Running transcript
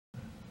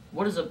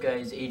What is up,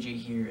 guys?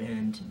 AJ here,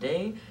 and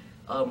today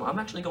I'm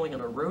actually going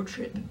on a road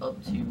trip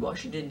up to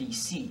Washington,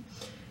 D.C.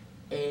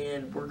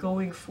 and we're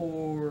going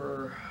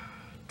for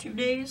 2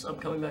 days. I'm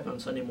coming back on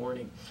Sunday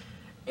morning,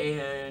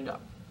 and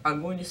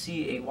I'm going to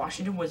see a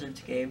Washington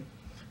Wizards game,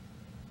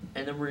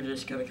 and then we're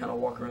just going to kind of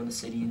walk around the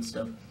city and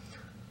stuff.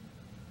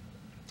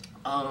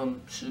 So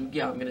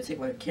yeah, I'm gonna take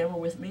my camera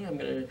with me. I'm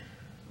gonna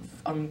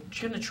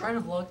try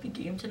to vlog the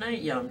game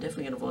tonight. Yeah, I'm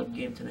definitely gonna vlog the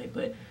game tonight,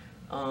 but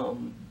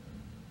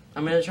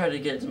I'm gonna try to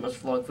get as much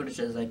vlog footage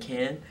as I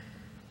can.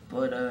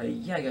 But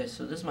yeah, guys,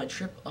 so this is my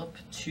trip up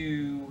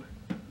to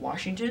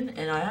Washington,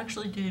 and I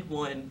actually did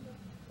one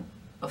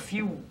a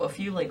few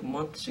like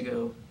months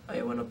ago.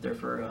 I went up there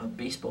for a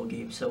baseball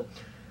game. So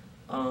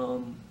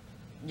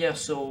yeah,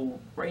 so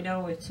right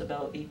now it's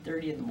about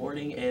 8:30 in the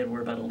morning, and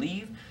we're about to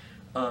leave.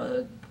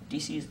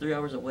 DC is 3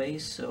 hours away,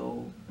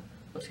 so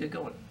let's get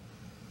going.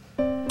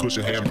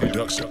 Cushion Hand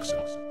Productions.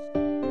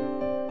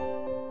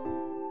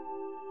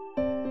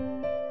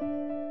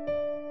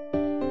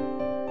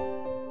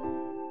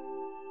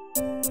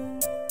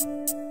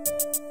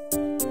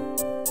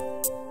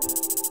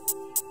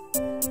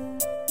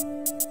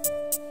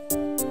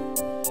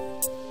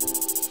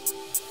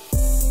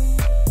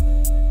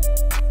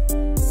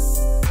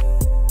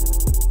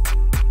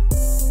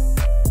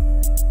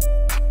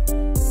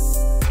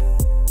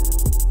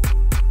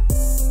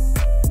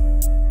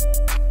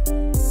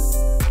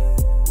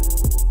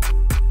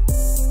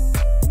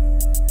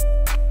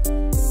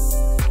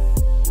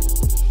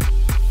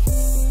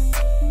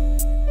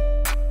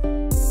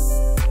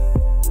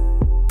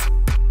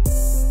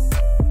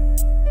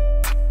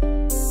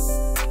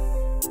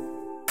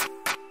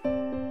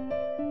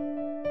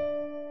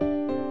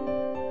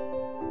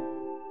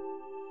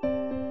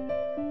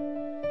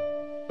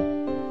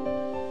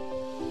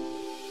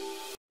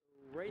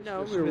 Right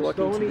now we're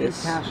walking to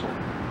this castle.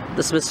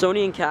 The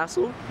Smithsonian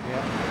Castle?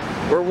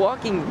 Yeah. We were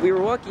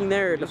walking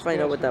there to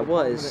find out what that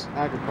was.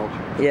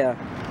 Agriculture. Yeah.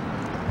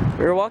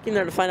 We were walking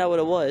there to find out what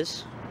it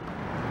was.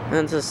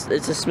 And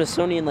it's a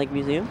Smithsonian like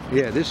museum.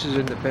 Yeah, this is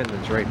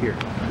Independence right here.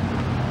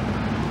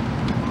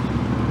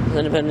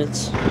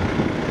 Independence.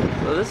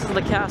 So this is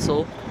the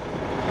castle.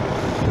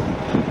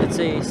 It's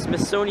a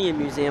Smithsonian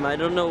museum. I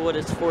don't know what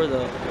it's for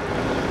though.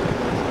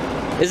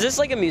 Is this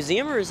like a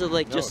museum, or is it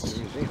like just? It's a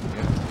museum,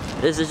 yeah.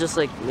 Is it just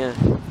like, yeah?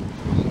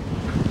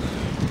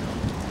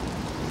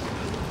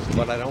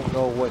 But I don't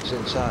know what's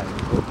inside.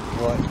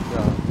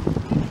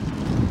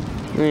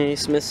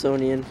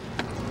 Smithsonian.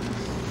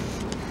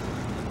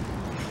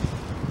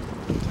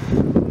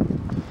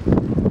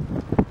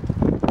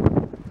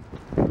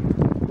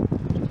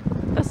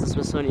 That's the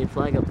Smithsonian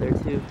flag up there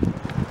too.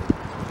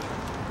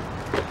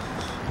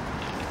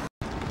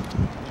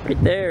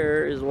 Right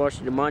there is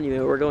Washington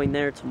Monument. We're going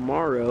there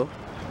tomorrow.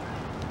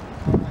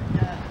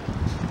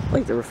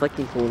 Like the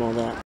reflecting pool and all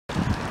that.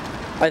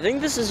 I think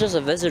this is just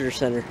a visitor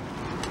center.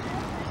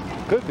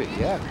 Could be,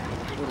 yeah.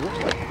 That's what it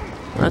looks like.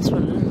 That's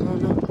what it is. I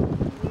don't know.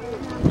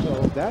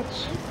 So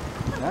that's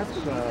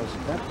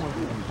one of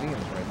the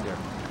museums right there.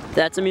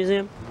 That's a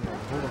museum?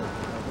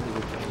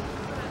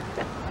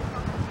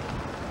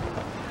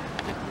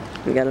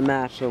 We got a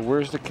map. So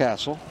where's the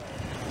castle?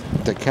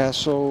 The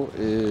castle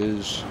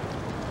is...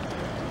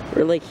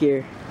 We're like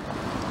here.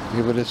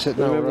 Yeah, but it's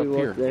sitting over up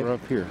here. There. We're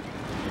up here.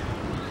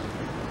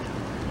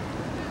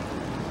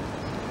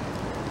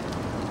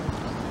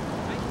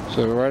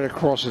 So right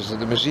across is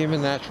the Museum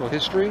of Natural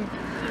History,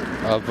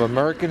 of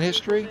American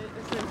History.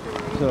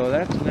 So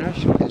that's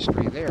national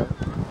history there.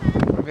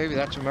 Or maybe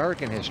that's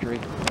American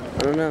history. I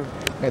don't know.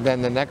 And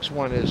then the next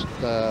one is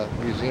the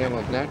Museum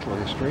of Natural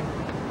History.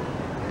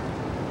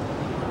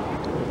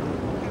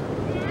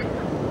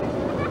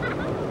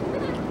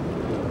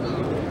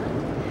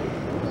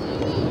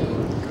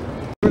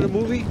 Remember the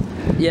movie?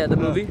 Yeah, the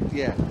movie?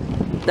 Yeah.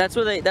 That's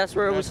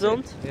where it was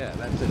filmed? Yeah,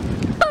 that's it.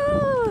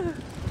 Ah!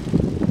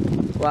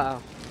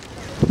 Wow.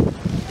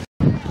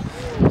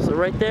 So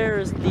right there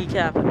is the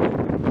Capitol.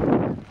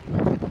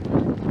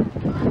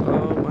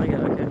 Oh my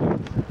god, okay.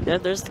 Yeah,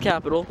 there's the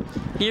Capitol.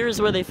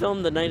 Here's where they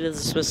filmed the Night of the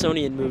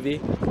Smithsonian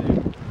movie.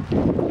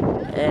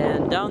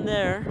 And down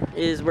there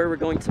is where we're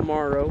going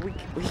tomorrow.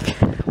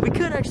 We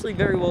could actually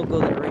very well go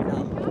there right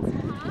now.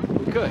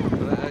 We could,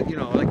 but you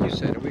know, like you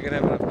said, are we gonna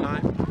have enough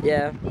time?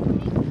 Yeah.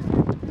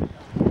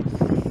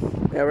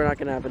 Yeah, we're not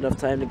gonna have enough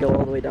time to go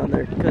all the way down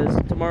there because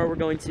tomorrow we're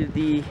going to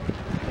the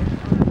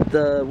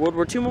World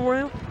War II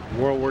Memorial?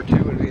 World War II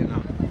in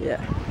Vietnam.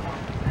 Yeah.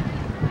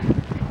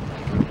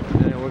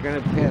 And we're going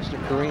to pass the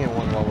Korean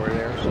one while we're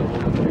there, so we'll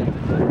look at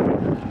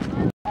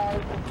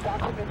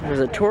it. There's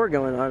a tour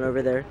going on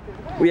over there.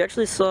 We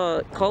actually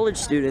saw college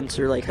students,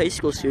 or like high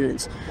school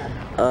students,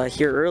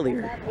 here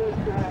earlier.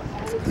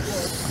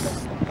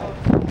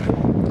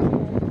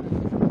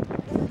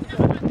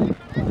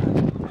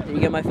 Did you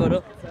get my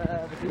photo?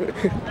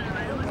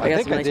 I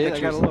got some nice pictures.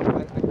 I got a look.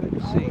 I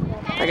couldn't see.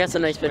 I got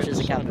some nice pictures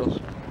of Capitol.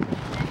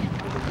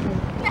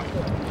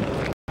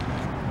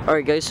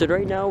 Alright guys, so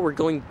right now we're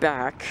going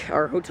back.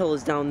 Our hotel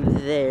is down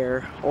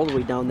there, all the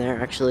way down there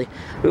actually.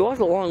 We walked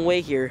a long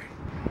way here.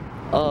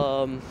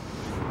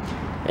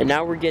 And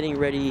now we're getting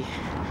ready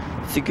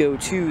to go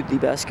to the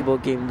basketball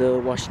game, the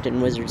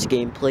Washington Wizards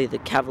game, play the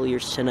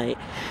Cavaliers tonight.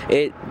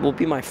 It will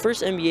be my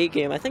first NBA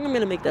game. I think I'm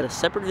gonna make that a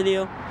separate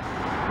video.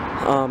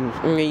 I'm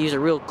gonna use a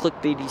real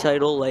clickbaity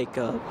title, like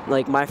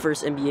my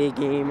first NBA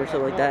game or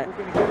something like that.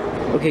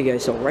 Okay,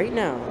 guys. So right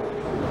now,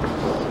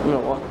 I'm gonna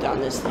walk down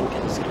this thing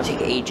because it's gonna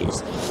take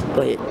ages.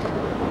 But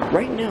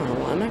right now,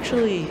 I'm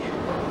actually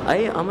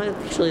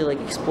like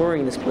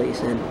exploring this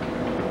place, and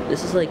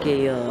this is like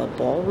a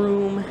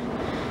ballroom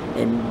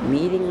and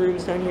meeting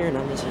rooms down here, and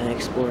I'm just gonna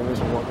explore this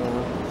and walk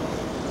around.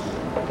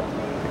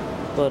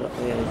 But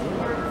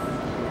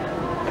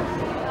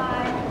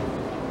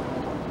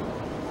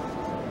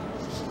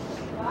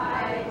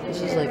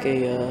this is like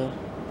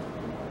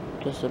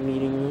just a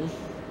meeting room.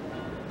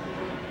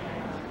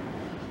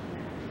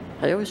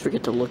 I always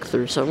forget to look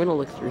through, so I'm gonna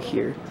look through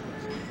here.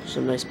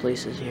 Some nice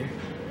places here.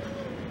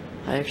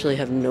 I actually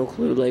have no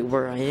clue like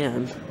where I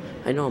am.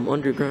 I know I'm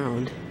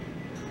underground.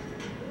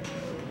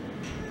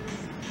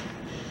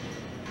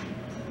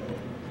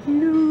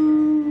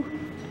 No.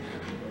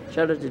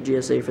 Shout out to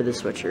GSA for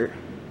this sweatshirt.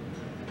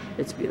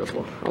 It's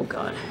beautiful. Oh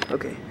god.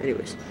 Okay,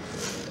 anyways.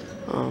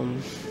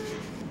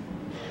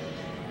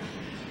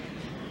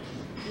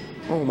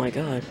 Oh my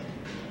god.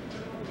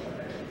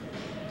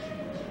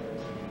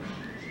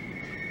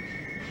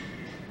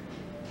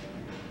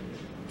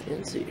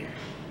 Fancy.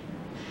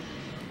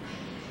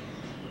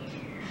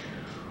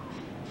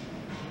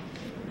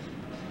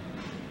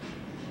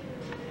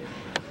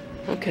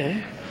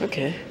 Okay,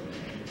 okay.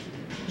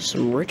 There's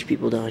some rich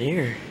people down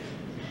here.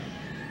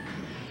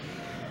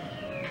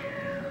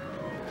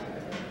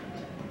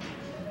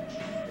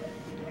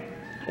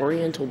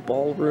 Oriental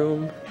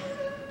ballroom.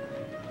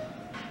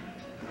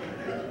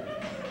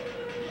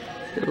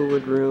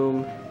 Fiddlewood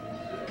room.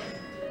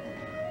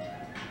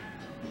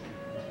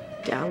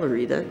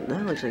 Gallery, that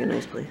looks like a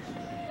nice place.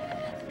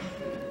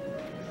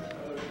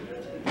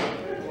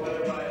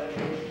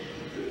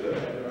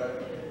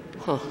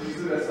 Huh.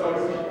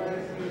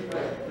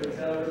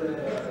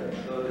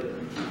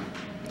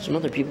 Some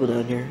other people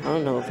down here. I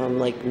don't know if I'm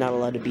like not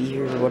allowed to be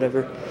here or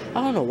whatever.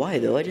 I don't know why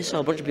though. I just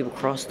saw a bunch of people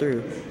cross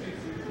through.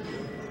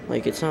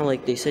 Like it's not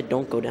like they said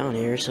don't go down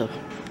here, so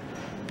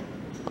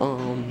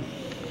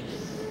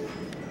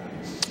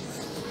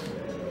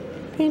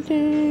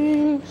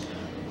paintings.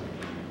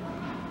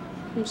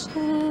 Okay,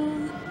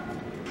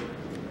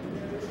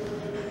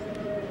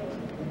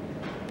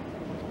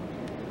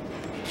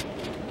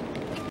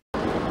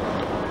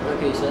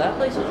 so that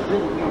place was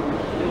really weird.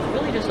 It was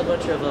really just a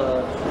bunch of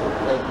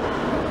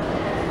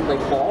like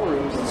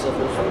ballrooms and stuff.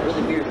 It was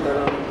really weird.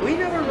 But we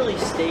never really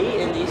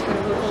stay in these kind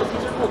of hotels.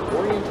 These are called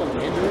Oriental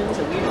Mandarins,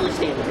 and we usually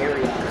stay in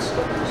Marriotts.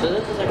 So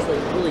this is actually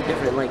really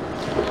different. Like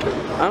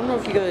I don't know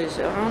if you guys,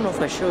 I don't know if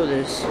I show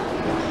this,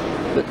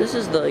 but this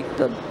is the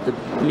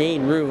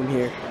main room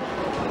here.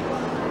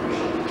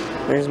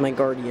 There's my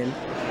guardian.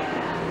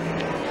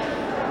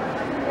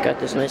 Got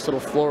this nice little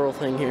floral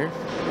thing here.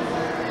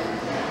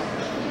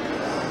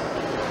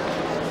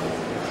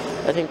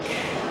 I think,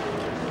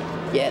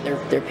 yeah,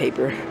 they're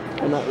paper.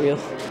 They're not real.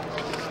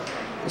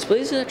 This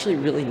place is actually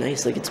really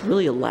nice. Like, it's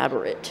really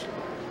elaborate.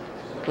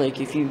 Like,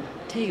 if you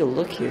take a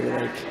look here,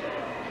 like,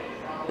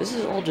 this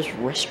is all just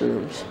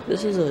restrooms.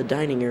 This is a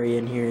dining area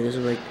in here. This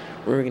is like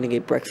where we're gonna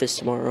get breakfast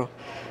tomorrow.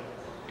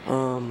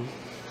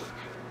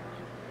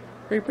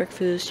 Great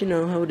breakfast, you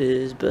know how it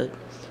is, but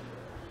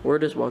we're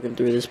just walking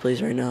through this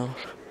place right now.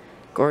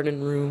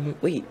 Garden room.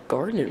 Wait,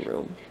 garden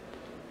room?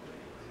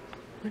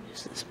 What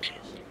is this place?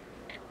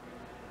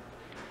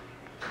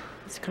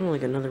 It's kind of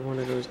like another one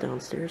of those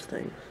downstairs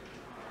things.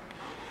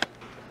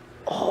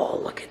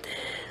 Oh, look at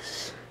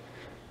this.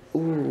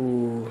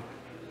 Ooh.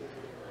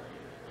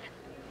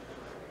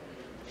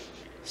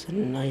 It's a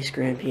nice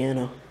grand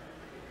piano.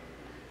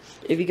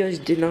 If you guys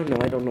did not know,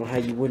 I don't know how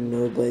you wouldn't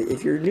know, but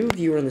if you're a new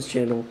viewer on this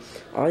channel,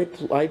 I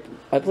play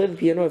the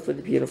piano. I've played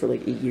the piano for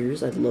like 8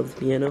 years. I love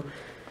the piano.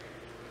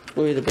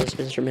 Really the best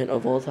instrument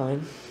of all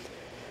time.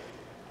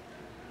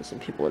 There's some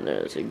people in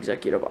there. It's an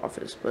executive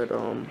office, but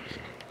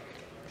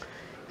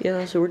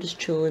yeah, so we're just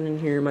chilling in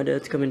here. My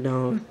dad's coming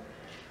down.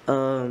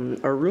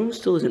 Our room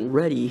still isn't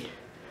ready.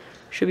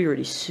 Should be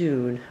ready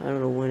soon. I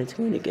don't know when it's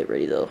going to get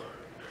ready though.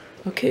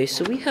 Okay,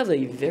 so we have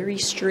a very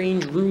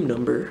strange room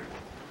number.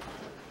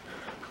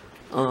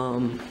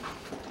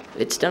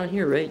 It's down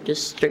here, right?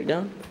 Just straight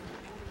down.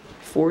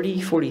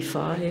 40,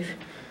 45,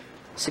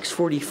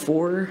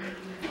 644.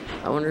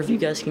 I wonder if you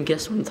guys can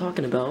guess what I'm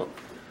talking about.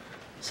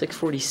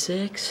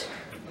 646,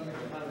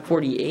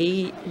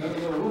 48,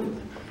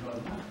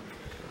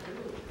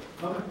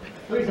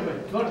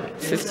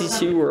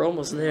 52, we're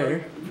almost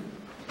there.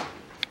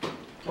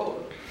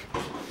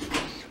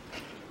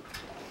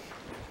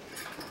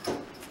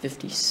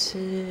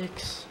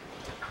 $56.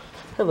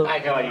 Hello. Hi,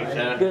 how are you,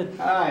 sir? Good.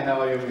 Hi,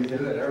 how are you, Mr.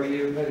 Good. How are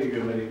you? Very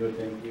good,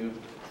 thank you.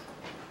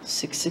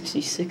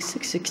 666,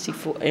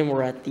 664, and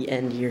we're at the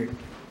end here.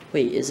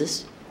 Wait, is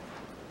this?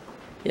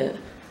 Yeah.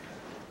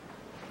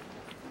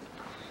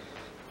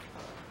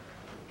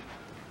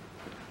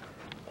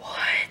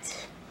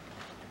 What?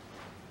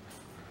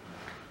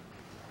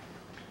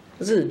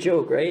 This is a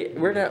joke, right?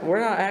 We're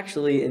not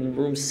actually in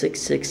room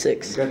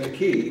 666. You got the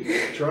key.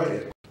 Try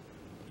it.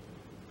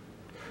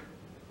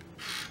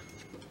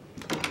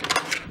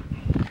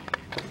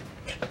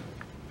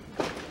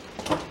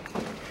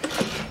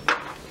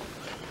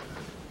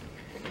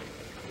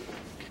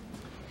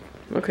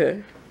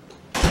 Okay.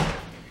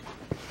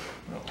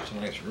 Well, it's a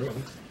nice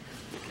room.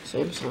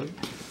 Same son.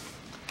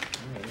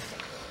 Let's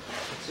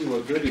see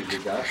what goodies you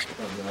got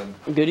from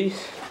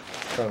Goodies?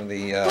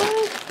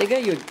 the. They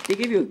gave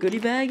you a goodie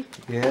bag?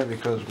 Yeah,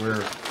 because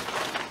we're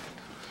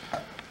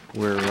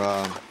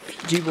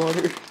G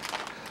Water.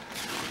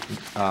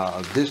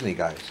 Disney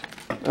guys.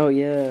 Oh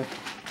yeah.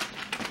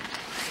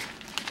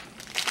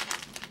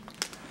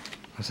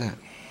 What's that?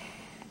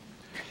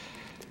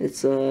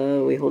 It's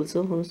wait, hold it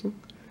still, hold it still.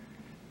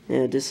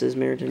 Yeah, this is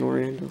Meriton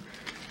Oriental.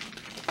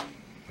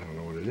 I don't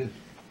know what it is.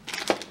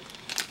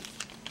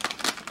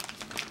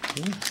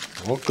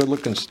 Well, good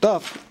looking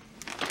stuff.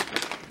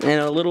 And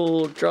a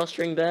little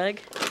drawstring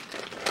bag.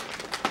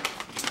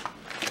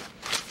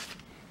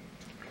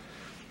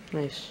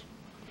 Nice.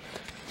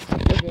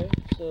 Okay,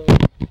 so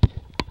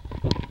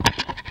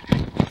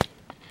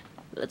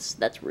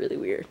that's really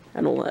weird.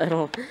 I don't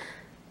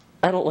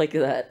like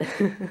that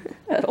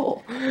at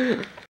all.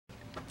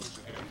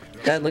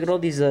 Dad, look at all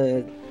these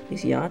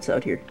yachts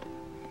out here.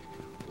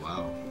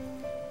 Wow.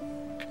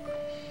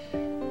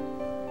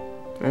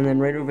 And then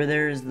right over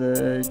there is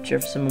the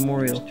Jefferson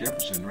Memorial. It's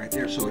Jefferson right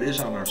there, so it is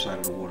on our side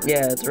of the water.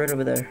 Yeah, it's right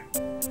over there.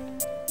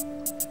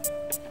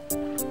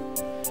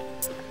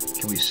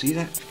 Can we see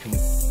that? Can we...